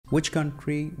Which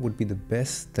country would be the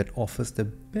best that offers the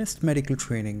best medical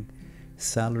training,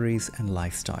 salaries and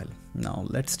lifestyle? Now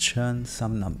let's churn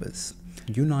some numbers.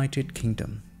 United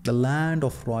Kingdom, the land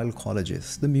of royal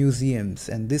colleges, the museums,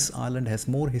 and this island has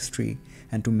more history,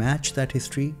 and to match that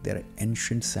history, there are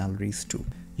ancient salaries too.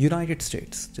 United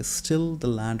States, just still the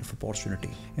land of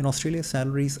opportunity. In Australia,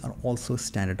 salaries are also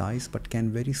standardized but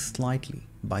can vary slightly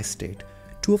by state.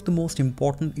 Two of the most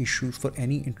important issues for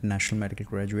any international medical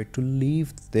graduate to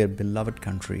leave their beloved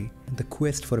country, the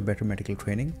quest for a better medical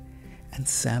training, and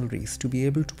salaries to be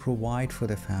able to provide for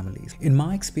their families. In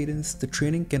my experience, the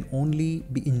training can only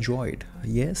be enjoyed.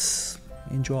 Yes,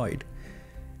 enjoyed.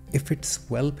 If it's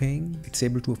well paying, it's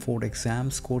able to afford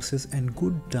exams, courses, and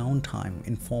good downtime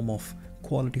in form of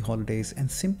quality holidays and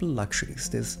simple luxuries.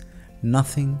 There's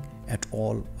nothing at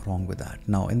all wrong with that.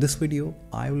 Now, in this video,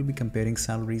 I will be comparing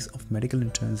salaries of medical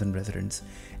interns and residents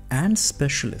and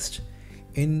specialists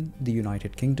in the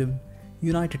United Kingdom,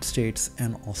 United States,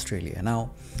 and Australia.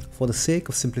 Now, for the sake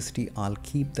of simplicity, I'll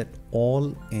keep that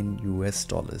all in US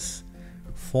dollars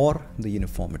for the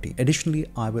uniformity. Additionally,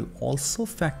 I will also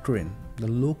factor in the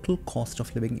local cost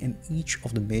of living in each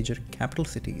of the major capital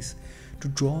cities to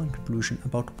draw a conclusion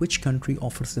about which country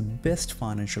offers the best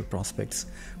financial prospects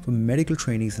for medical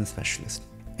trainees and specialists.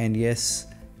 And yes,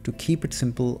 to keep it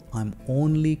simple, I'm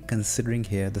only considering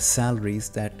here the salaries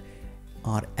that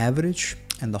are average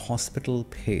and the hospital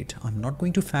paid. I'm not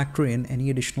going to factor in any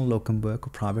additional locum work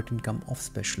or private income of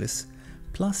specialists.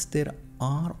 Plus, there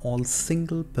are all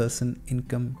single person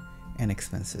income and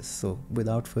expenses. So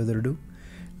without further ado,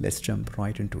 let's jump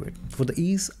right into it. For the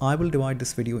ease, I will divide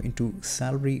this video into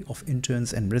salary of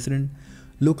interns and resident,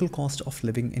 local cost of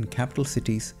living in capital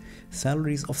cities,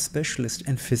 salaries of specialists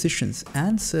and physicians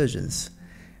and surgeons.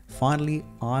 Finally,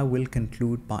 I will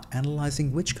conclude by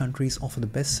analyzing which countries offer the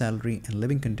best salary and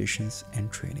living conditions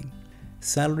and training.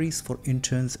 Salaries for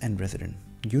interns and resident.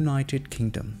 United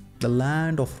Kingdom, the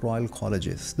land of royal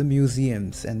colleges, the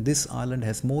museums, and this island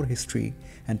has more history,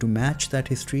 and to match that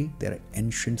history, there are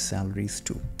ancient salaries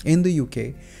too. In the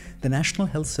UK, the National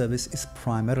Health Service is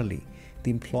primarily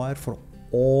the employer for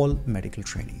all medical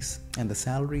trainees, and the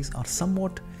salaries are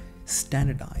somewhat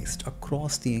standardized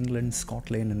across the England,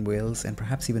 Scotland, and Wales, and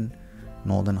perhaps even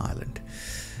Northern Ireland.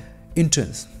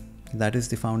 Interns, that is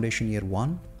the foundation year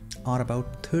 1, are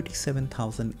about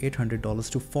 $37,800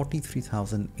 to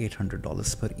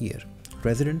 $43,800 per year.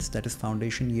 Residents, that is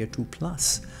foundation year 2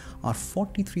 plus, are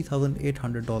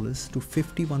 $43,800 to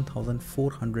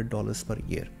 $51,400 per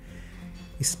year.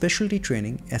 Specialty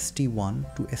training ST1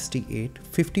 to ST8,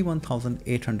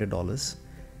 $51,800,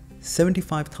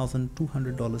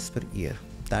 $75,200 per year.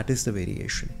 That is the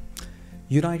variation.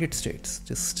 United States,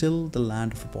 just still the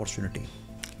land of opportunity.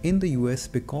 In the US,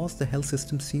 because the health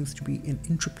system seems to be an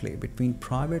interplay between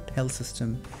private health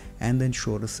system and the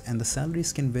insurers, and the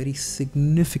salaries can vary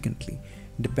significantly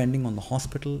depending on the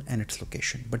hospital and its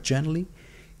location. But generally,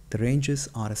 the ranges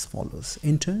are as follows.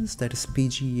 Interns, that is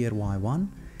PG year Y1,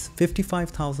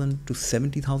 $55,000 to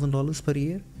 $70,000 per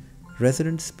year.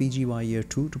 Residents, PGY year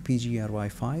 2 to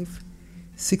PGRY5,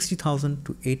 $60,000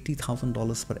 to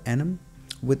 $80,000 per annum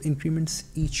with increments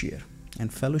each year. And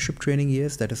fellowship training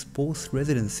years, that is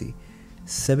post-residency,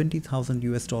 $70,000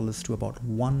 US to about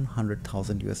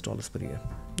 $100,000 US per year.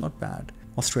 Not bad.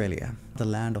 Australia, the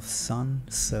land of sun,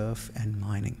 surf, and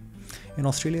mining. In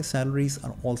Australia, salaries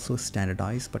are also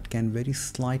standardized but can vary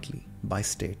slightly by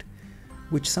state,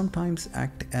 which sometimes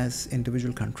act as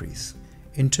individual countries.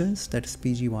 Interns, that is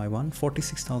PGY1,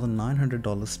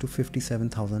 $46,900 to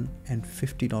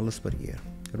 $57,050 per year.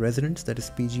 Residents, that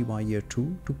is PGY year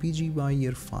 2 to PGY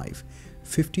year 5,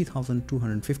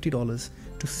 $50,250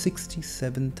 to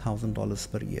 $67,000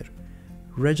 per year.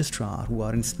 Registrar, who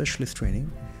are in specialist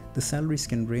training, the salaries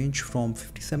can range from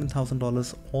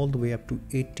 $57,000 all the way up to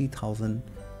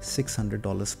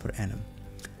 $80,600 per annum.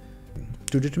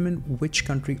 To determine which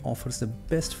country offers the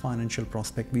best financial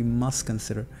prospect, we must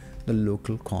consider the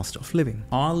local cost of living.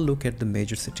 I'll look at the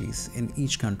major cities in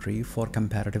each country for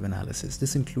comparative analysis.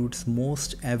 This includes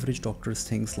most average doctors'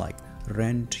 things like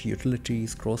rent,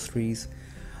 utilities, groceries,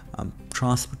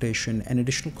 transportation, and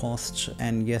additional costs,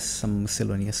 and yes, some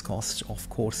miscellaneous costs of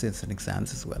courses and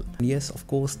exams as well. And yes, of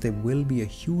course, there will be a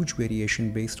huge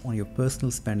variation based on your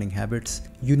personal spending habits.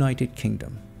 United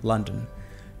Kingdom, London.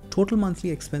 Total monthly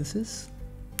expenses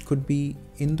could be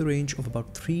in the range of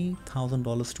about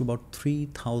 $3,000 to about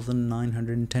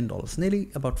 $3,910, nearly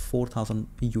about $4,000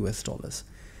 US.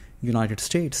 United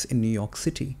States, in New York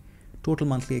City, total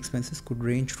monthly expenses could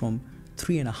range from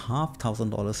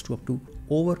 $3,500 to up to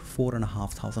over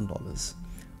 $4,500.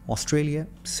 Australia,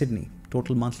 Sydney,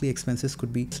 total monthly expenses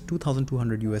could be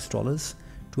 $2,200 US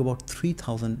to about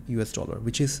 3,000 US dollar,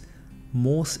 which is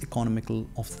most economical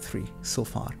of the three so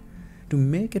far. To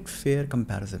make it fair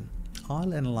comparison,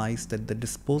 I'll analyze that the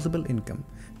disposable income,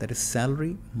 that is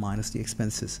salary minus the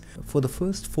expenses, for the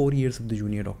first 4 years of the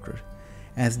junior doctor,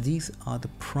 as these are the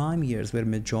prime years where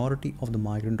majority of the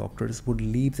migrant doctors would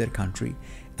leave their country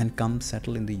and come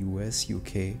settle in the US,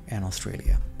 UK and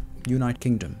Australia. United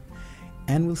Kingdom.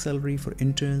 Annual salary for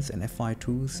interns and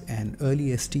FY2s and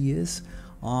early ST years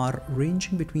are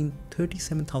ranging between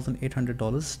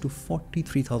 $37,800 to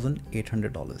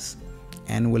 $43,800.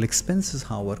 Annual expenses,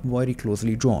 however, very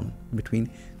closely drawn between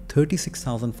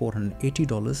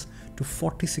 $36,480 to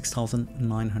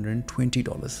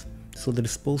 $46,920. So the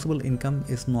disposable income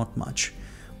is not much,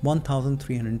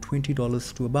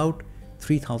 $1,320 to about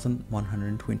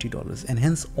 $3,120, and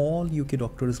hence all UK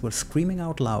doctors were screaming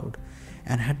out loud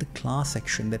and had the class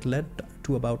action that led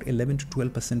to about 11 to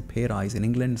 12% pay rise in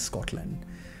England and Scotland.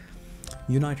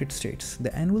 United States,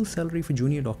 the annual salary for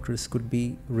junior doctors could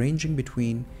be ranging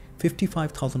between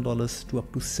 $55,000 to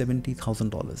up to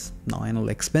 $70,000. Now annual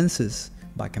expenses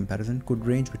by comparison could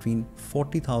range between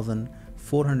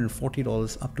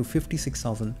 $40,440 up to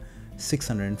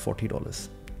 $56,640.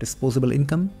 Disposable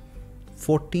income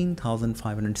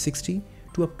 $14,560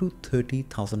 to up to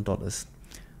 $30,000.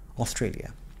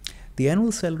 Australia. The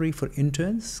annual salary for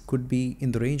interns could be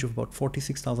in the range of about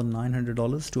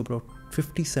 $46,900 to about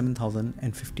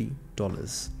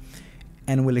 $57,050.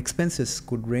 Annual expenses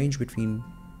could range between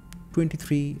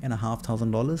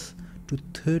 $23,500 to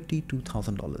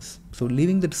 $32,000. So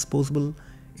leaving the disposable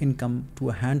income to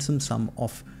a handsome sum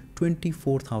of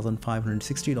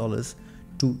 $24,560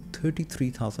 to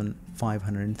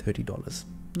 $33,530.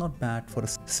 Not bad for a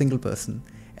single person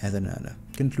as an earner.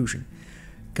 Conclusion.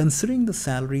 Considering the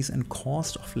salaries and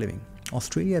cost of living,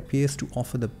 Australia appears to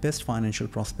offer the best financial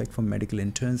prospect for medical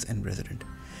interns and residents.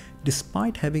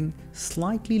 Despite having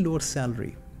slightly lower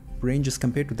salary ranges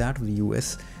compared to that of the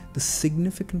US, the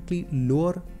significantly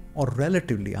lower, or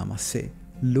relatively I must say,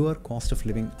 lower cost of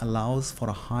living allows for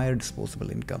a higher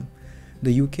disposable income.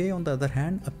 The UK, on the other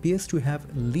hand, appears to have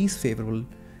least favorable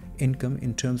income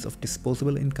in terms of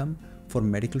disposable income for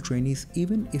medical trainees,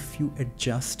 even if you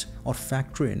adjust or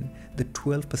factor in the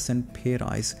 12% pay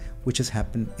rise which has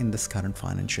happened in this current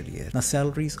financial year. Now,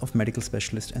 salaries of medical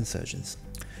specialists and surgeons.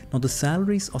 Now, the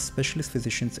salaries of specialist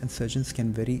physicians and surgeons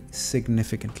can vary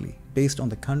significantly based on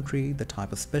the country, the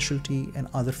type of specialty, and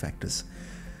other factors.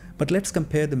 But let's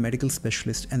compare the medical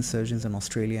specialists and surgeons in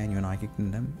Australia and United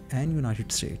Kingdom and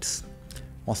United States.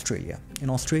 Australia. In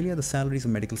Australia, the salaries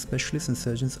of medical specialists and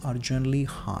surgeons are generally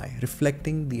high,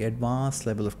 reflecting the advanced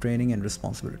level of training and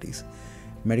responsibilities.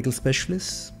 Medical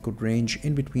specialists could range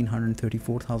in between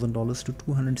 $134,000 to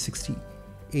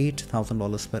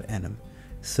 $268,000 per annum.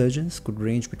 Surgeons could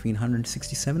range between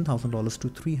 $167,000 to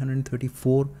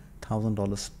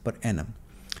 $334,000 per annum.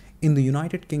 In the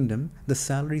United Kingdom, the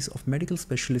salaries of medical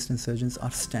specialists and surgeons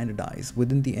are standardized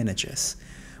within the NHS,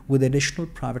 with additional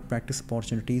private practice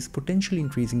opportunities potentially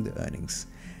increasing the earnings.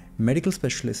 Medical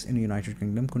specialists in the United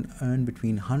Kingdom could earn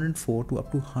between $104,000 to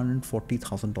up to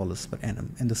 $140,000 per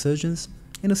annum, and the surgeons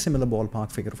in a similar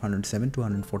ballpark figure of $107,000 to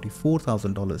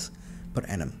 $144,000 per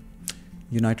annum.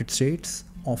 United States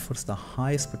offers the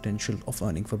highest potential of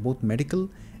earning for both medical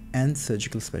and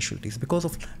surgical specialties because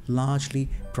of largely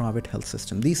private health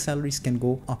system. These salaries can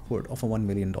go upward of $1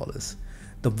 million.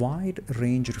 The wide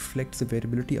range reflects the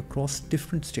variability across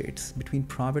different states between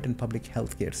private and public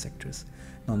healthcare sectors.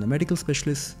 Now, the medical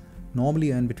specialists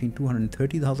normally earn between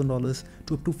 $230,000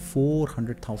 to up to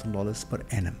 $400,000 per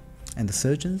annum, and the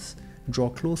surgeons draw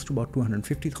close to about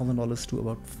 $250,000 to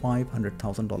about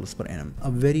 $500,000 per annum.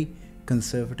 A very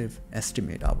conservative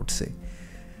estimate, I would say.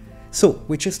 So,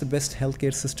 which is the best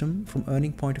healthcare system from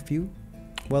earning point of view?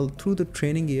 Well, through the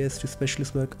training years to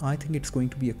specialist work, I think it's going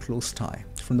to be a close tie.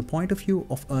 From the point of view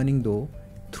of earning though,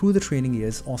 through the training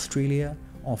years, Australia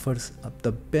offers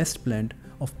the best blend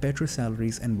of better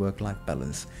salaries and work-life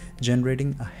balance,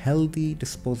 generating a healthy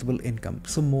disposable income,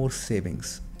 so more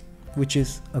savings, which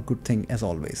is a good thing as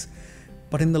always.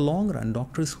 But in the long run,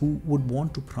 doctors who would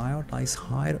want to prioritize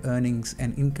higher earnings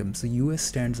and incomes, the US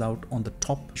stands out on the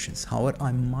top positions. However,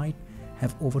 I might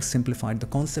have oversimplified the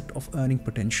concept of earning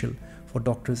potential for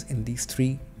doctors in these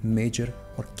three major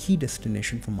or key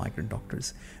destinations for migrant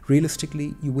doctors.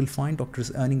 Realistically, you will find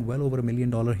doctors earning well over $1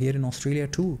 million here in Australia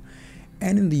too,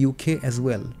 and in the UK as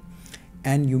well.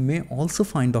 And you may also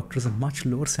find doctors at much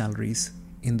lower salaries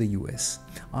in the US.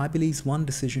 I believe one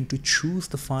decision to choose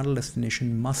the final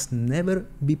destination must never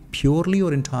be purely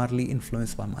or entirely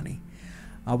influenced by money.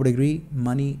 I would agree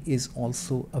money is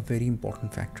also a very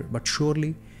important factor, but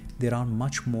surely there are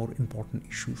much more important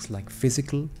issues like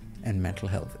physical and mental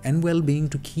health and well-being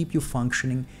to keep you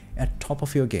functioning at top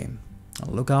of your game.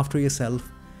 Now, look after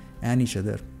yourself and each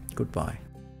other. Goodbye.